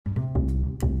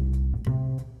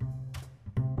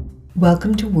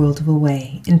Welcome to World of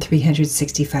Away in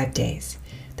 365 Days,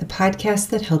 the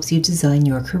podcast that helps you design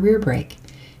your career break,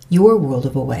 your world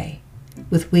of away,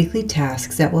 with weekly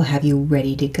tasks that will have you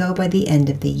ready to go by the end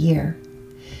of the year.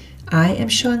 I am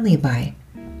Sean Levi,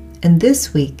 and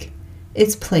this week,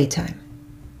 it's playtime.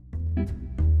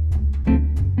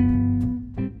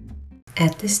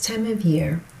 At this time of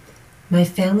year, my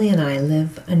family and I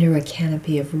live under a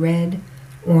canopy of red,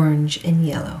 orange, and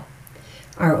yellow,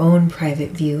 our own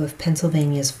private view of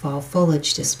Pennsylvania's fall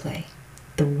foliage display,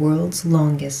 the world's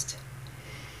longest.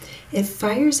 It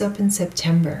fires up in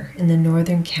September in the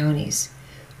northern counties,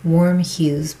 warm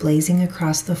hues blazing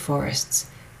across the forests,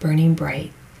 burning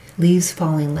bright, leaves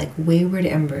falling like wayward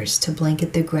embers to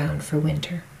blanket the ground for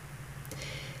winter.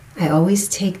 I always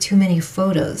take too many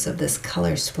photos of this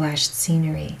color-splashed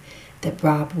scenery that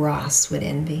Bob Ross would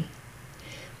envy.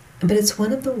 But it's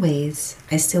one of the ways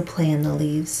I still play in the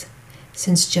leaves,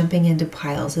 since jumping into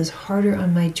piles is harder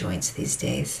on my joints these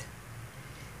days.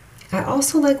 I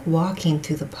also like walking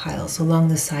through the piles along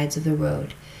the sides of the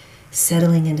road,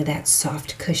 settling into that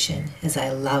soft cushion as I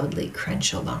loudly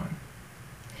crunch along.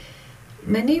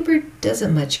 My neighbor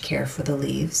doesn't much care for the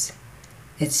leaves.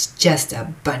 "It's just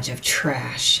a bunch of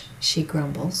trash," she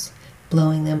grumbles,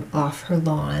 blowing them off her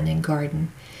lawn and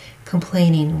garden,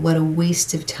 complaining what a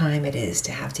waste of time it is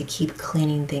to have to keep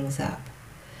cleaning things up.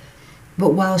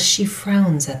 But while she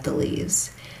frowns at the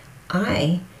leaves,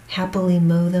 I happily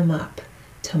mow them up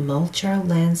to mulch our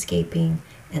landscaping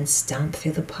and stomp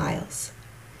through the piles.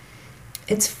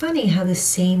 It's funny how the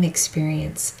same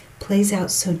experience plays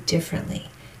out so differently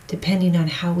depending on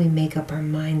how we make up our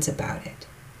minds about it.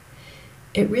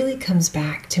 It really comes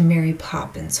back to Mary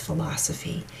Poppins'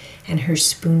 philosophy and her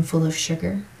spoonful of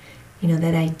sugar.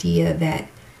 That idea that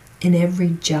in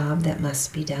every job that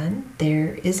must be done,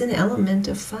 there is an element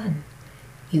of fun.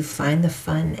 You find the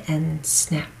fun and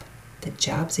snap, the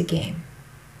job's a game.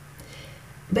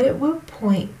 But at what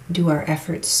point do our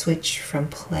efforts switch from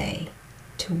play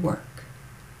to work?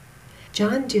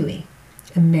 John Dewey,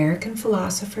 American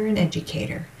philosopher and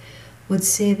educator, would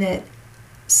say that,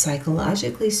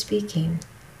 psychologically speaking,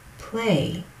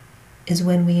 play is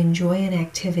when we enjoy an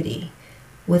activity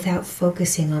without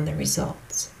focusing on the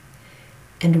results.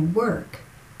 And work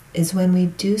is when we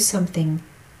do something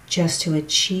just to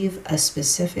achieve a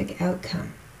specific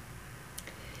outcome.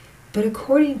 But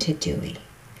according to Dewey,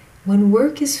 when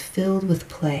work is filled with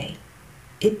play,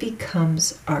 it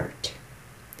becomes art.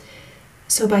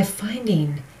 So by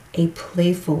finding a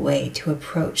playful way to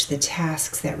approach the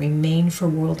tasks that remain for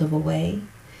World of Away,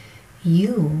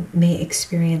 you may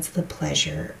experience the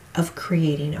pleasure of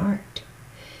creating art,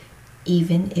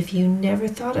 even if you never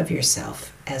thought of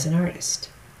yourself as an artist.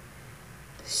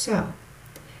 So,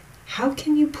 how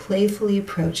can you playfully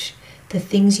approach the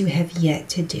things you have yet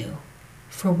to do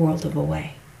for World of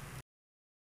Away?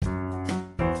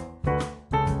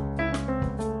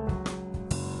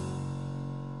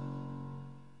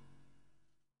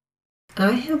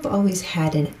 I have always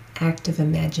had an active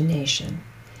imagination,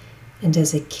 and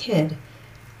as a kid,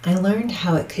 I learned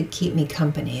how it could keep me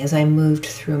company as I moved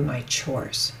through my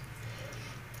chores.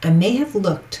 I may have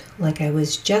looked like I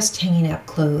was just hanging out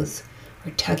clothes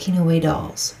or tucking away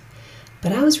dolls,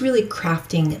 but I was really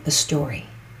crafting a story,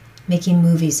 making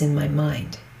movies in my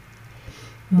mind.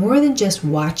 More than just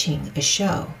watching a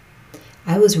show,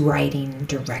 I was writing,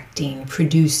 directing,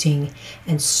 producing,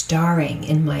 and starring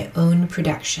in my own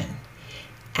production,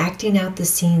 acting out the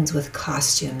scenes with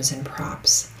costumes and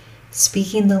props,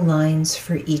 speaking the lines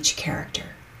for each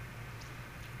character.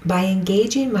 By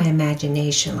engaging my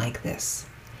imagination like this,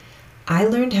 I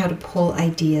learned how to pull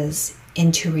ideas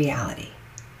into reality.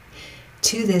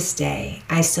 To this day,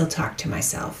 I still talk to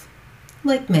myself,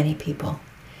 like many people,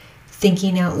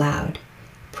 thinking out loud,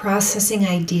 processing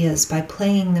ideas by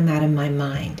playing them out in my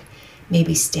mind,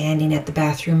 maybe standing at the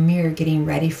bathroom mirror getting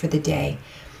ready for the day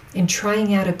and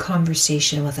trying out a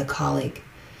conversation with a colleague,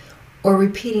 or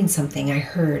repeating something I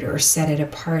heard or said at a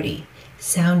party,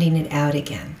 sounding it out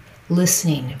again,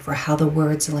 listening for how the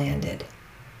words landed.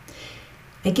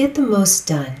 I get the most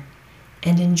done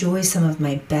and enjoy some of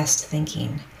my best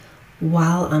thinking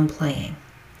while I'm playing,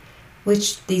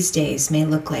 which these days may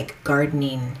look like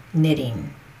gardening,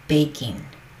 knitting, baking,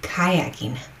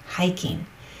 kayaking, hiking.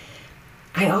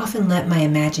 I often let my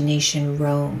imagination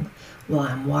roam while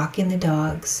I'm walking the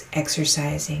dogs,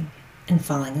 exercising, and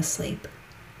falling asleep.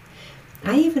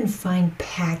 I even find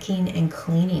packing and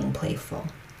cleaning playful.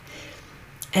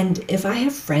 And if I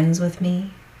have friends with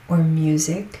me, or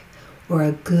music, or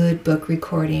a good book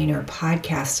recording or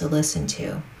podcast to listen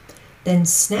to, then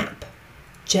snap.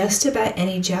 Just about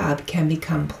any job can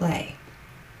become play.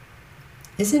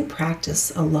 Isn't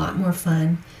practice a lot more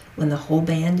fun when the whole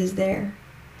band is there?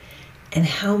 And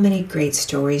how many great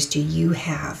stories do you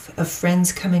have of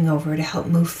friends coming over to help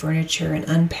move furniture and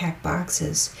unpack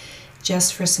boxes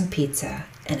just for some pizza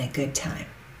and a good time?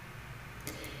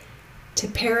 To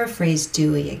paraphrase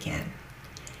Dewey again,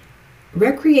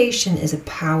 recreation is a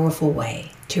powerful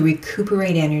way to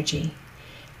recuperate energy,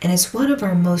 and it's one of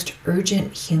our most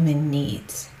urgent human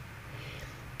needs.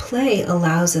 Play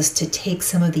allows us to take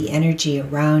some of the energy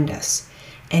around us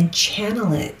and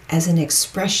channel it as an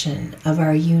expression of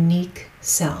our unique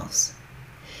selves.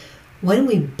 When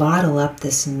we bottle up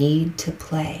this need to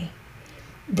play,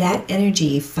 that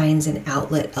energy finds an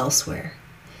outlet elsewhere,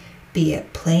 be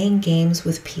it playing games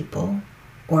with people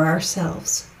or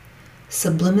ourselves,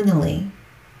 subliminally,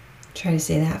 try to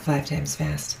say that 5 times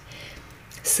fast,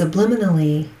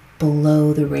 subliminally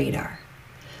below the radar.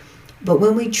 But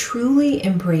when we truly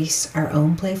embrace our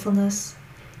own playfulness,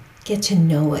 get to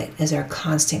know it as our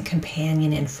constant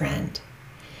companion and friend,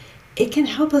 it can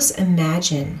help us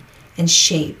imagine and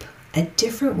shape a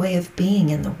different way of being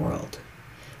in the world,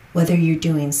 whether you're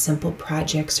doing simple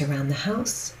projects around the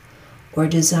house or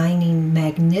designing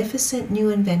magnificent new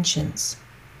inventions.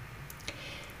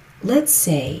 Let's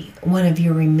say one of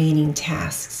your remaining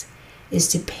tasks is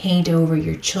to paint over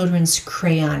your children's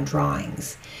crayon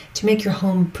drawings to make your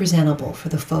home presentable for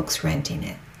the folks renting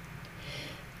it.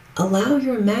 Allow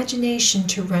your imagination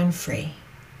to run free.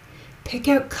 Pick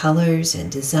out colors and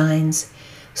designs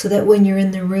so that when you're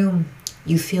in the room,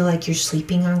 you feel like you're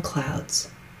sleeping on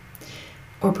clouds.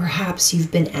 Or perhaps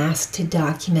you've been asked to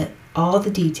document all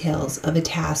the details of a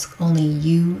task only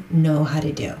you know how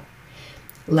to do.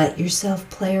 Let yourself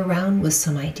play around with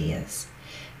some ideas.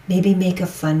 Maybe make a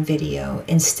fun video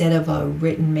instead of a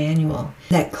written manual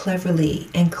that cleverly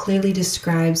and clearly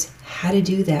describes how to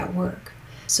do that work,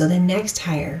 so the next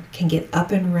hire can get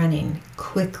up and running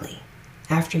quickly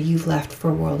after you've left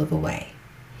for World of Away.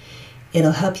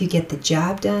 It'll help you get the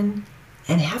job done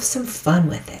and have some fun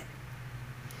with it.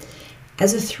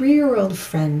 As a 3-year-old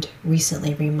friend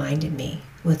recently reminded me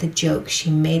with a joke she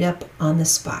made up on the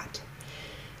spot,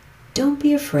 don't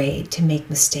be afraid to make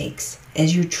mistakes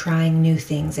as you're trying new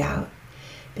things out,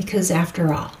 because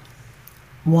after all,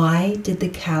 why did the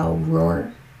cow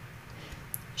roar?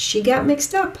 She got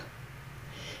mixed up,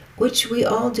 which we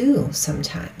all do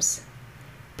sometimes.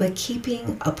 But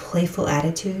keeping a playful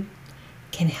attitude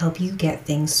can help you get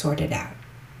things sorted out.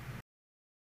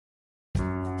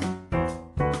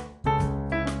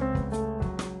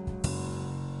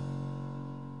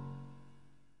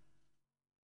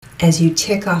 As you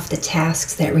tick off the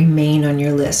tasks that remain on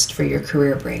your list for your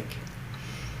career break,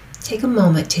 take a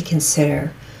moment to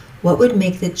consider what would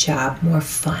make the job more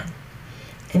fun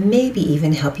and maybe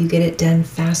even help you get it done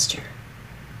faster.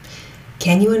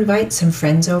 Can you invite some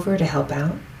friends over to help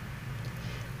out?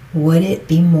 Would it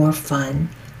be more fun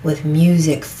with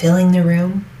music filling the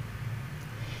room?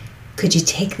 Could you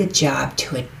take the job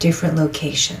to a different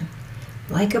location,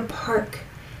 like a park,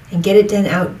 and get it done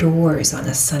outdoors on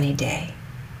a sunny day?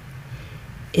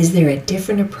 Is there a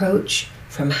different approach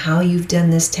from how you've done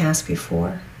this task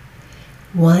before?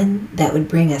 One that would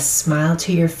bring a smile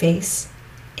to your face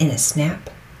in a snap?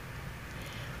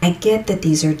 I get that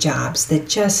these are jobs that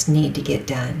just need to get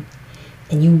done,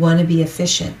 and you want to be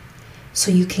efficient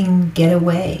so you can get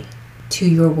away to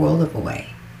your World of Away.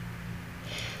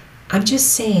 I'm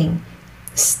just saying,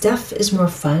 stuff is more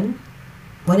fun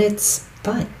when it's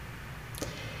fun.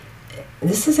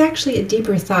 This is actually a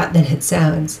deeper thought than it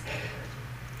sounds.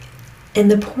 And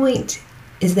the point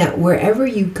is that wherever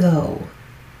you go,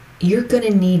 you're going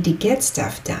to need to get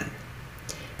stuff done.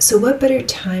 So what better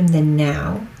time than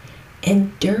now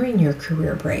and during your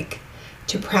career break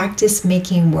to practice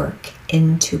making work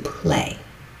into play?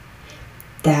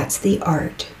 That's the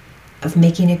art of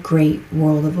making a great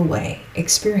World of Away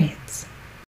experience.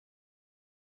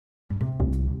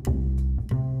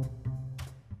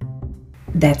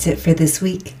 That's it for this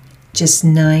week. Just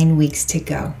 9 weeks to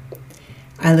go.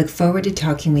 I look forward to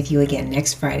talking with you again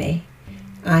next Friday.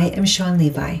 I am Sean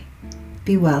Levi.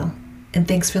 Be well, and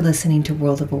thanks for listening to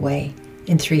World of Away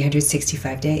in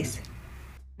 365 days.